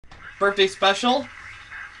birthday special.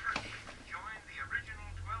 Joined the original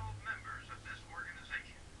 12 members of this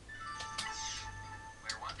organization.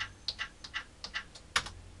 Player one.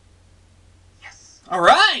 Yes. All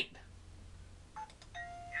right.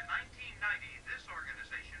 In 1990, this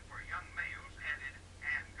organization for young males added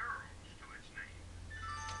 "and girls" to its name.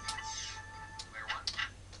 Player one.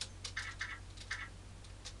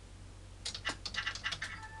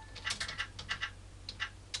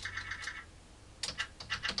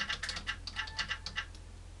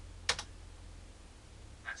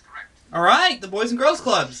 That's correct. All right. The Boys and Girls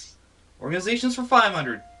Clubs. Organizations for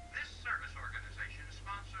 500. This service organization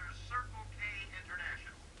sponsors Circle K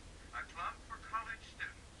International, a club for college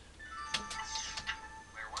students.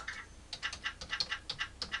 Player one.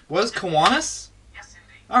 What is Kiwanis? Yes,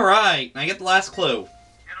 indeed. All right. I get the last clue.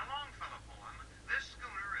 In a Longfellow poem, this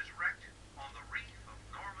schooner is wrecked on the reef of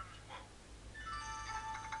Norman's Woe.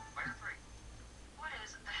 Player three. What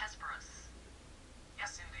is the Hesperus?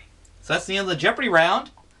 Yes, indeed. So that's the end of the Jeopardy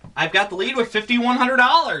round. I've got the lead with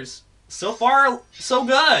 $5,100. So far, so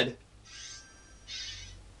good.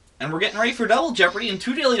 And we're getting ready for Double Jeopardy, and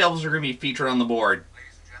 2 Daily Doubles are going to be featured on the board.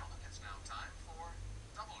 Ladies and gentlemen, it's now time for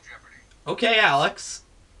Double Jeopardy. Okay, Alex.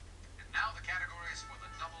 And now the categories for the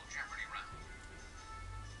Double Jeopardy round.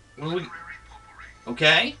 What do we... Literary potpourri.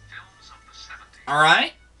 Okay. Films of the 70s. All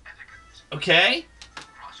right. Etiquette. Okay.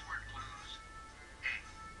 Crossword clues. A.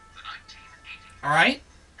 The 1980s. All right.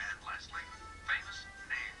 And lastly, famous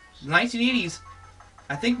names. The 1980s.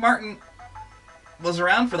 I think Martin was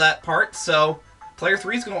around for that part, so player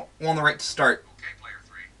 3 is going on the right to start. Okay, player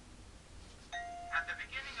three. At the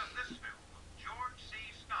beginning of this film, George C.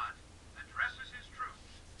 Scott addresses his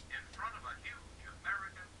troops in front of a huge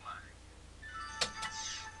American flag.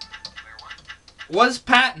 Player one. Was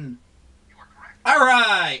Patton? You are correct. All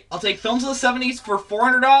right. I'll take films of the 70s for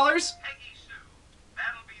 $400. Peggy Sue,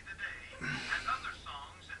 That'll Be the Day, and other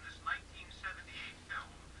songs in this 1978 film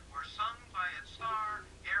were sung by its star,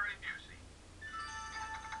 Gary Busey.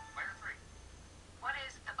 Player three. What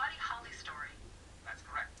is the Buddy Holly story? That's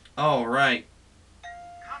correct. All right.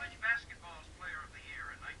 College basketball's player of the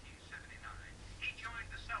year in 1979. He joined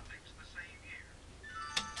the Celtics the same year.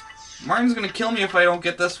 Martin's going to kill me if I don't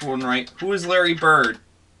get this one right. Who is Larry Bird?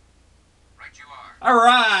 Right you are. All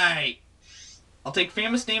right. I'll take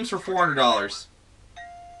famous names for $400.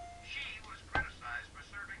 She was criticized for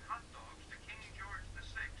serving hot dogs to King George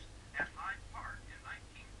VI at Hyde Park in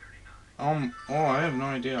 1939. I have no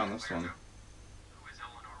idea on this Player one. two. Who is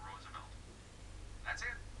Eleanor Roosevelt? That's it.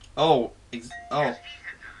 Oh, As he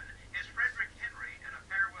had done, his Frederick Henry in A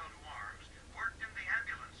Farewell to Arms worked in the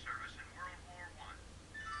ambulance service in World War I.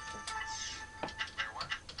 Player one.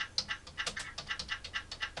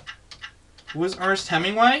 who is Ernest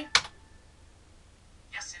Hemingway?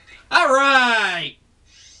 Yes, indeed. All right.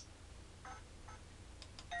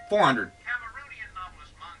 400. Cameroonian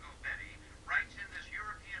novelist Mongo Betty writes in this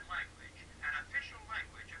European language, an official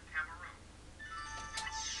language of Cameroon.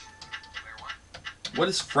 Player one. What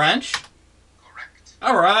is French? Correct.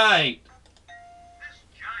 All right. This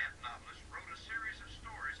giant novelist wrote a series of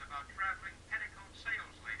stories about traveling petticoat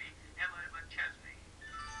sales lady Emma McChesney.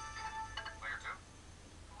 Player two.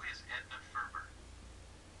 Who is Edna Ferber?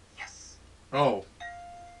 Yes. Oh.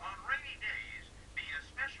 On rainy days, be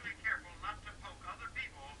especially careful not to poke other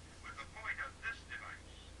people with the point of this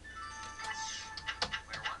device.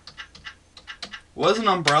 Player one. Was an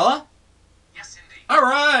umbrella? Yes, indeed. All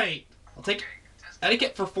right. I'll take Okay, contestant.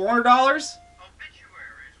 etiquette for $400. Obituaries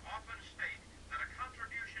often state that a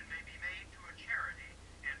contribution may be made to a charity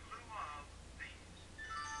in lieu of these.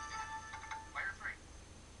 Player three.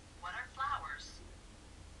 What are flowers?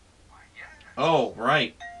 Why, yes. Oh,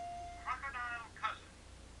 right. Crocodile cousin.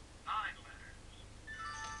 9 letters.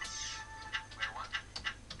 Player one.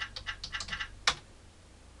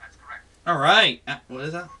 That's correct. All right. What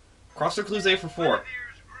is that? Crossword clues A for 4. Guinevere's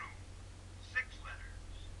groom. 6 letters.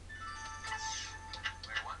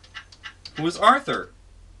 Player one. Who is Arthur?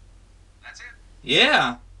 That's it.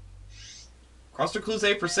 Yeah. Crossword clues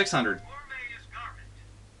A for 600. Gourmet's garment.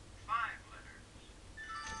 5 letters.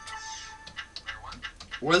 Player one.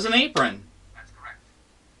 What is an apron? That's correct.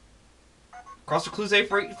 Crossword clues A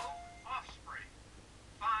for 8. Offspring.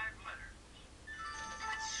 5 letters.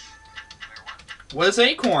 Player one. What is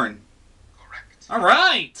acorn? Correct. All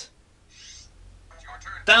right. It's your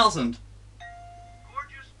turn. 1,000.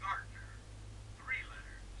 Gorgeous gardener. 3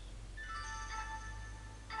 letters.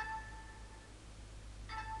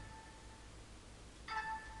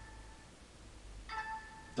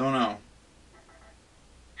 Don't know.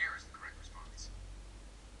 Here is the correct response.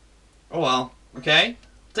 Oh well. Okay.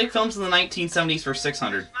 Take films in the 1970s for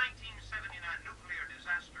 600. This 1979 nuclear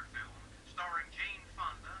disaster film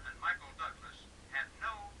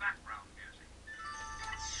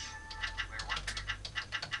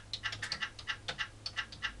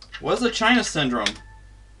What is the China syndrome?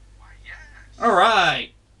 Why, yes.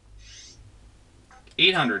 Alright.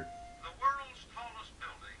 800. The world's tallest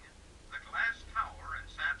building, the Glass Tower in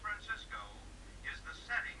San Francisco, is the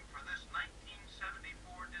setting for this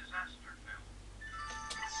 1974 disaster film.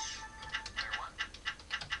 Player one.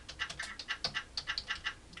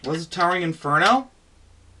 What is the Towering Inferno?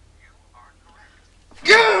 You are correct.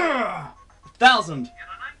 Yeah! 1,000. In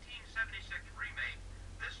a 1976 remake,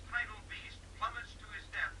 this title beast plummets to his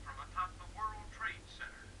death from atop the World Trade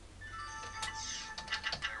Center.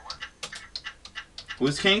 Player one.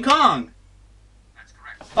 Who's King Kong? That's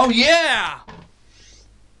correct. Oh, yeah!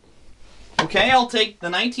 Okay, I'll take the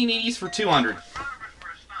 1980s for 200. Astronomers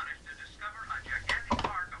were astonished to discover a gigantic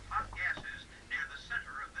arc of hot gases near the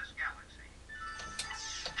center of this galaxy.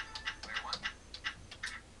 Player one.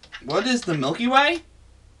 What is the Milky Way?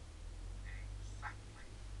 Exactly.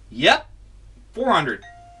 Yep. 400.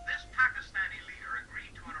 This Pakistani leader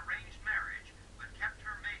agreed to an arranged marriage, but kept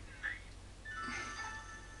her maiden name.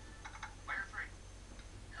 Player three.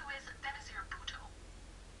 Who is Benazir Bhutto?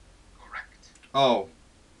 Correct. Oh.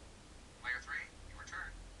 Player three, your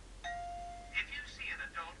turn. If you see an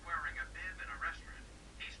adult wearing a bib in a restaurant,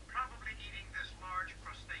 he's probably eating this large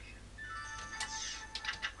crustacean.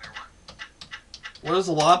 Player one. What is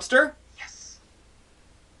a lobster? Yes.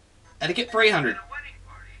 Etiquette for 800. At a wedding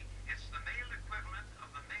party, it's the male equivalent of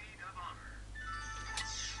the maid of honor.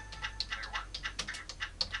 Player one.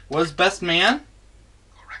 What is best man?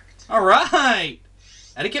 Correct. Alright.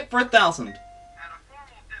 Etiquette for 1,000. At a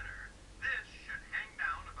formal dinner, this should hang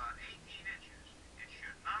down about 18 inches. It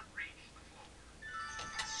should not reach the floor.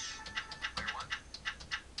 Player one.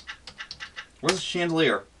 What is a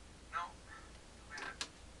chandelier? No. Wait a minute.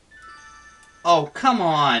 Oh, come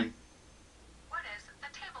on. What is the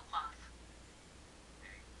tablecloth?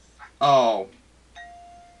 Exactly. Oh.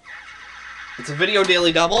 It's a video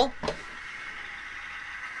daily double.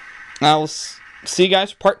 I'll see you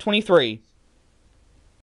guys for part 23.